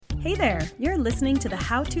Hey there, you're listening to the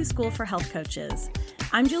How To School for Health Coaches.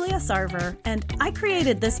 I'm Julia Sarver, and I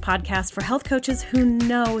created this podcast for health coaches who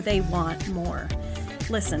know they want more.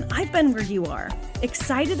 Listen, I've been where you are,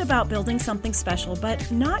 excited about building something special,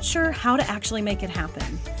 but not sure how to actually make it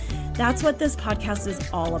happen. That's what this podcast is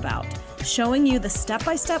all about, showing you the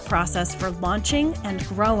step-by-step process for launching and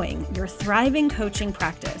growing your thriving coaching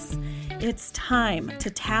practice. It's time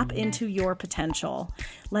to tap into your potential.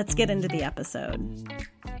 Let's get into the episode.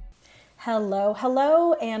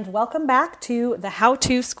 Hello, and welcome back to the How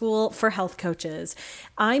To School for Health Coaches.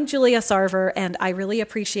 I'm Julia Sarver, and I really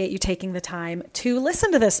appreciate you taking the time to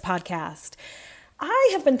listen to this podcast. I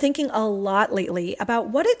have been thinking a lot lately about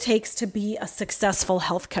what it takes to be a successful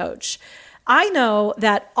health coach. I know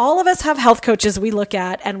that all of us have health coaches we look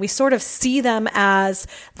at and we sort of see them as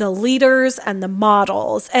the leaders and the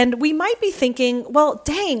models. And we might be thinking, well,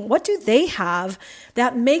 dang, what do they have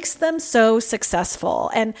that makes them so successful?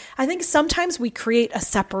 And I think sometimes we create a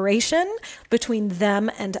separation between them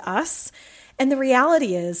and us. And the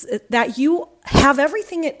reality is that you have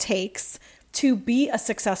everything it takes to be a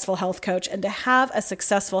successful health coach and to have a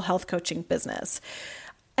successful health coaching business.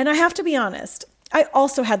 And I have to be honest, I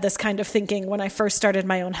also had this kind of thinking when I first started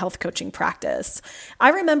my own health coaching practice. I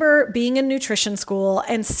remember being in nutrition school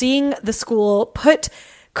and seeing the school put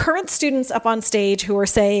current students up on stage who were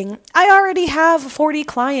saying, I already have 40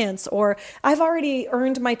 clients, or I've already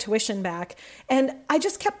earned my tuition back. And I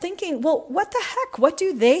just kept thinking, well, what the heck? What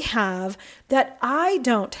do they have that I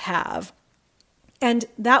don't have? And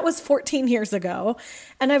that was 14 years ago.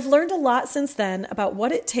 And I've learned a lot since then about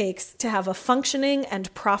what it takes to have a functioning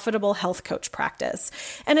and profitable health coach practice.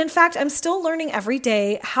 And in fact, I'm still learning every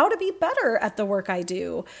day how to be better at the work I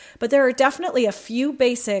do. But there are definitely a few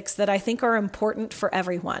basics that I think are important for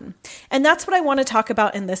everyone. And that's what I want to talk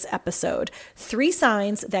about in this episode. 3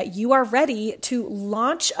 signs that you are ready to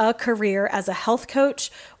launch a career as a health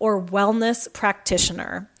coach or wellness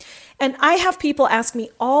practitioner. And I have people ask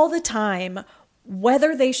me all the time,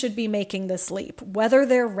 whether they should be making this leap, whether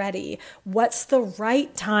they're ready, what's the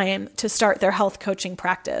right time to start their health coaching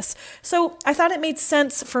practice. So I thought it made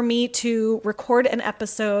sense for me to record an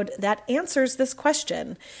episode that answers this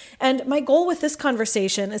question. And my goal with this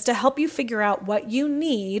conversation is to help you figure out what you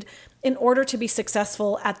need in order to be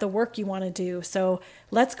successful at the work you want to do. So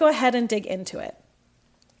let's go ahead and dig into it.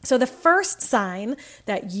 So the first sign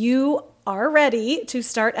that you are ready to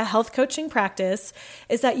start a health coaching practice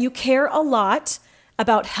is that you care a lot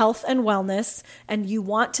about health and wellness, and you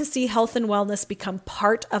want to see health and wellness become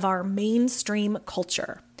part of our mainstream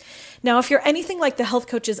culture. Now, if you're anything like the health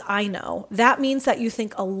coaches I know, that means that you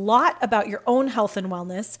think a lot about your own health and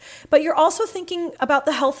wellness, but you're also thinking about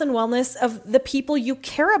the health and wellness of the people you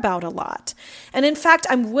care about a lot. And in fact,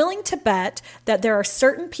 I'm willing to bet that there are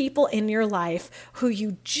certain people in your life who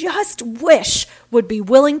you just wish would be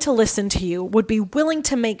willing to listen to you, would be willing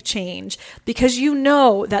to make change, because you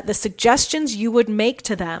know that the suggestions you would make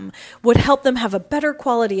to them would help them have a better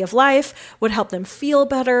quality of life, would help them feel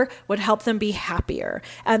better, would help them be happier.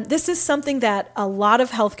 And this is something that a lot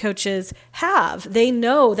of health coaches have. They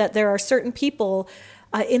know that there are certain people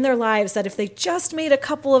in their lives that if they just made a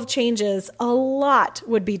couple of changes, a lot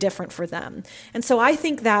would be different for them. And so I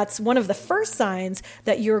think that's one of the first signs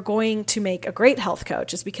that you're going to make a great health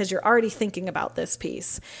coach, is because you're already thinking about this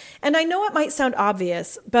piece. And I know it might sound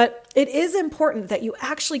obvious, but it is important that you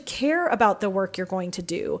actually care about the work you're going to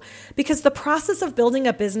do, because the process of building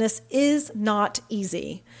a business is not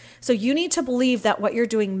easy. So you need to believe that what you're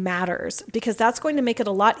doing matters, because that's going to make it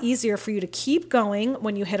a lot easier for you to keep going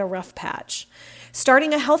when you hit a rough patch.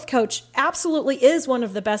 Starting a health coach absolutely is one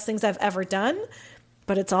of the best things I've ever done,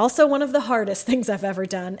 but it's also one of the hardest things I've ever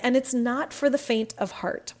done, and it's not for the faint of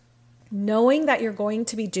heart. Knowing that you're going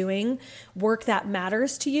to be doing work that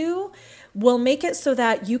matters to you will make it so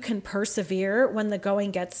that you can persevere when the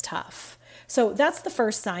going gets tough. So that's the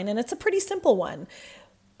first sign, and it's a pretty simple one.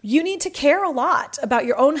 You need to care a lot about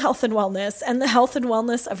your own health and wellness and the health and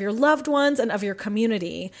wellness of your loved ones and of your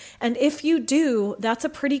community. And if you do, that's a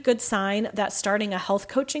pretty good sign that starting a health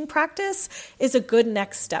coaching practice is a good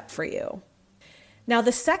next step for you. Now,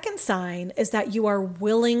 the second sign is that you are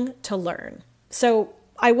willing to learn. So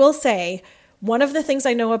I will say, one of the things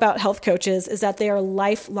I know about health coaches is that they are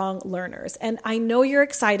lifelong learners. And I know you're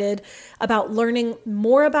excited about learning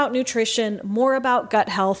more about nutrition, more about gut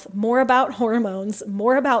health, more about hormones,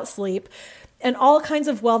 more about sleep, and all kinds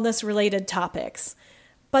of wellness-related topics.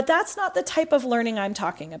 But that's not the type of learning I'm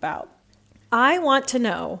talking about. I want to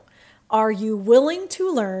know, are you willing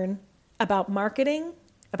to learn about marketing,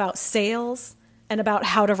 about sales, and about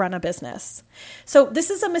how to run a business. So this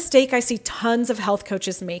is a mistake I see tons of health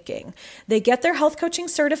coaches making. They get their health coaching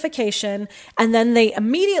certification and then they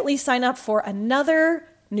immediately sign up for another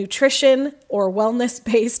nutrition or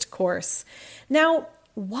wellness-based course. Now,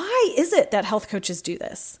 why is it that health coaches do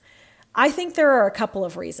this? I think there are a couple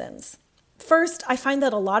of reasons. First, I find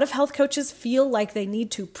that a lot of health coaches feel like they need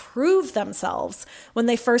to prove themselves when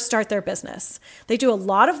they first start their business. They do a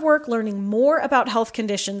lot of work learning more about health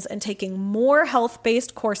conditions and taking more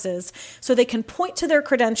health-based courses so they can point to their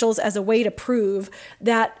credentials as a way to prove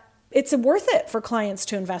that it's worth it for clients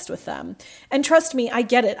to invest with them. And trust me, I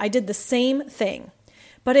get it. I did the same thing.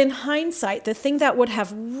 But in hindsight, the thing that would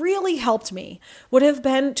have really helped me would have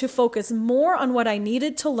been to focus more on what I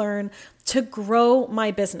needed to learn to grow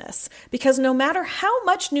my business. Because no matter how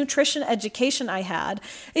much nutrition education I had,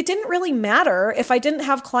 it didn't really matter if I didn't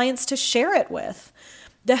have clients to share it with.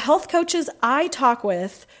 The health coaches I talk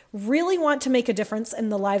with really want to make a difference in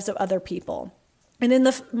the lives of other people. And in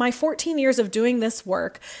my 14 years of doing this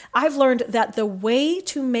work, I've learned that the way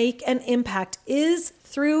to make an impact is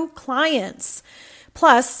through clients.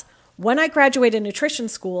 Plus, when I graduated nutrition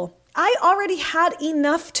school, I already had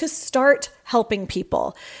enough to start helping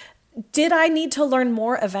people. Did I need to learn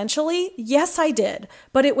more eventually? Yes, I did.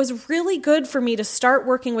 But it was really good for me to start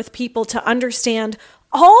working with people to understand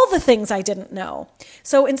all the things I didn't know.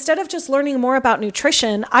 So instead of just learning more about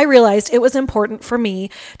nutrition, I realized it was important for me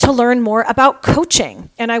to learn more about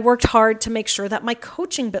coaching. And I worked hard to make sure that my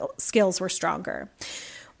coaching skills were stronger.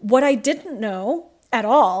 What I didn't know at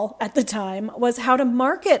all at the time was how to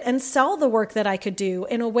market and sell the work that I could do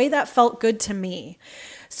in a way that felt good to me.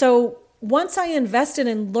 So once I invested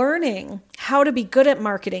in learning how to be good at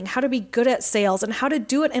marketing, how to be good at sales, and how to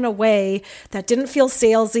do it in a way that didn't feel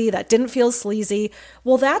salesy, that didn't feel sleazy,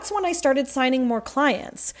 well, that's when I started signing more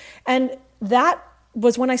clients. And that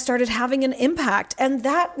was when I started having an impact. And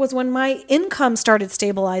that was when my income started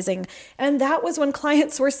stabilizing. And that was when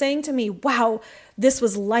clients were saying to me, wow, this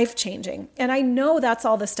was life-changing. And I know that's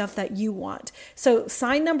all the stuff that you want. So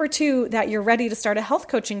sign number 2 that you're ready to start a health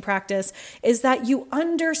coaching practice is that you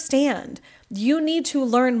understand you need to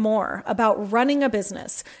learn more about running a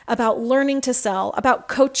business, about learning to sell, about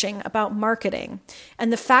coaching, about marketing.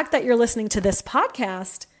 And the fact that you're listening to this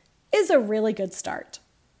podcast is a really good start.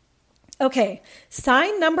 Okay,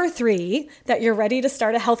 sign number 3 that you're ready to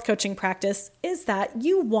start a health coaching practice is that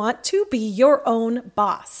you want to be your own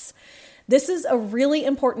boss. This is a really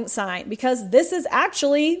important sign because this is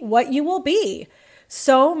actually what you will be.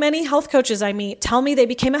 So many health coaches I meet tell me they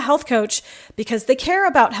became a health coach because they care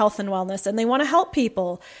about health and wellness and they want to help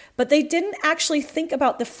people, but they didn't actually think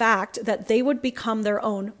about the fact that they would become their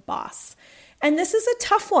own boss. And this is a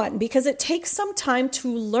tough one because it takes some time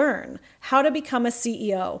to learn how to become a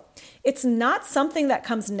CEO. It's not something that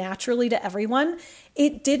comes naturally to everyone.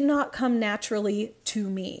 It did not come naturally to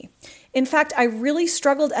me. In fact, I really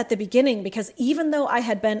struggled at the beginning because even though I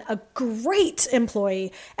had been a great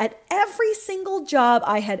employee at every single job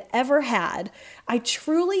I had ever had, I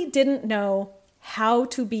truly didn't know how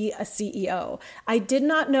to be a CEO. I did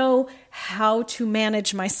not know how to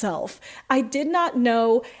manage myself. I did not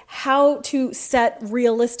know how to set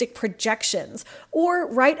realistic projections or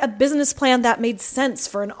write a business plan that made sense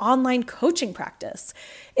for an online coaching practice.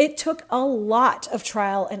 It took a lot of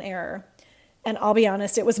trial and error. And I'll be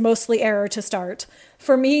honest, it was mostly error to start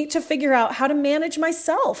for me to figure out how to manage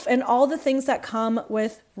myself and all the things that come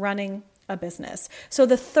with running a business. So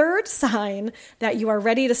the third sign that you are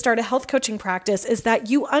ready to start a health coaching practice is that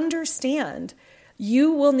you understand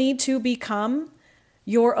you will need to become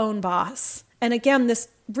your own boss. And again, this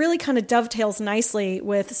really kind of dovetails nicely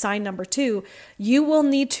with sign number 2. You will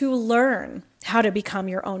need to learn how to become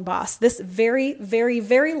your own boss. This very, very,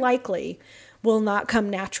 very likely will not come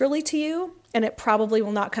naturally to you, and it probably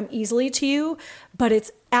will not come easily to you, but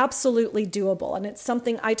it's absolutely doable. And it's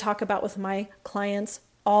something I talk about with my clients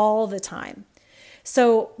all the time.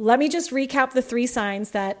 So let me just recap the 3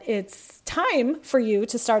 signs that it's time for you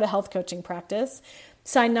to start a health coaching practice.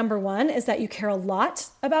 Sign number 1 is that you care a lot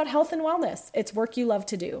about health and wellness. It's work you love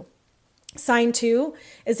to do. Sign 2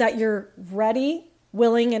 is that you're ready,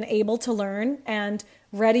 willing, and able to learn, and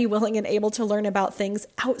ready, willing, and able to learn about things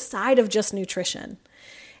outside of just nutrition.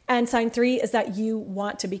 And sign 3 is that you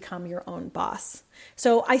want to become your own boss.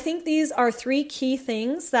 So I think these are 3 key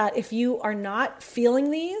things that if you are not feeling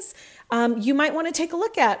these, you might want to take a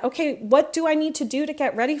look at, okay, what do I need to do to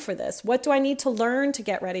get ready for this? What do I need to learn to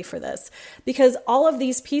get ready for this? Because all of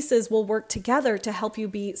these pieces will work together to help you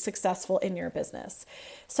be successful in your business.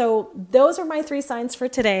 So those are my 3 signs for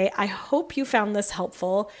today. I hope you found this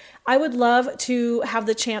helpful. I would love to have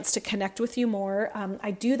the chance to connect with you more.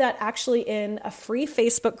 I do that actually in a free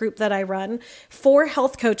Facebook group that I run for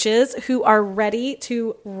health coaches who are ready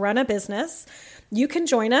to run a business. You can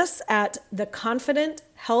join us at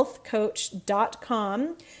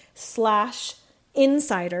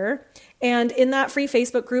theconfidenthealthcoach.com/insider. And in that free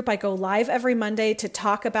Facebook group, I go live every Monday to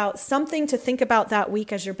talk about something to think about that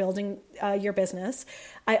week as you're building your business.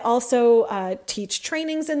 I also teach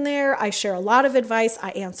trainings in there. I share a lot of advice.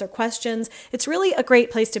 I answer questions. It's really a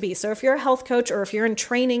great place to be. So if you're a health coach or if you're in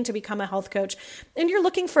training to become a health coach and you're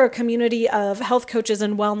looking for a community of health coaches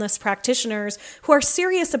and wellness practitioners who are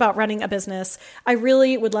serious about running a business, I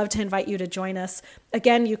really would love to invite you to join us.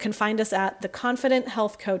 Again, you can find us at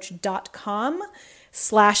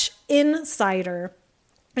theconfidenthealthcoach.com/insider.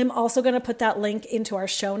 I'm also going to put that link into our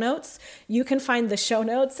show notes. You can find the show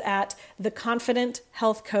notes at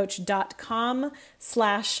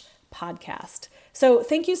theconfidenthealthcoach.com/podcast. So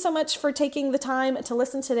thank you so much for taking the time to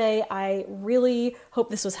listen today. I really hope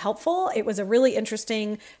this was helpful. It was a really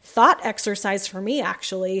interesting thought exercise for me,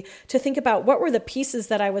 actually, to think about what were the pieces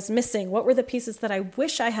that I was missing? What were the pieces that I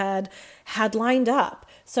wish I had lined up?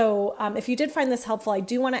 So if you did find this helpful, I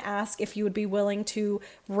do want to ask if you would be willing to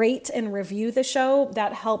rate and review the show.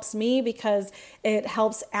 That helps me because it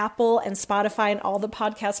helps Apple and Spotify and all the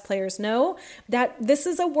podcast players know that this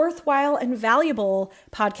is a worthwhile and valuable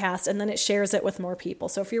podcast, and then it shares it with more people.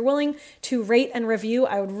 So if you're willing to rate and review,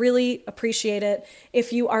 I would really appreciate it.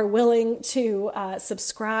 If you are willing to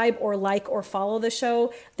subscribe or like or follow the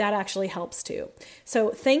show, that actually helps too.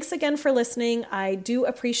 So thanks again for listening. I do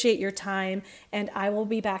appreciate your time, and I will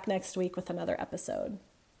be back next week with another episode.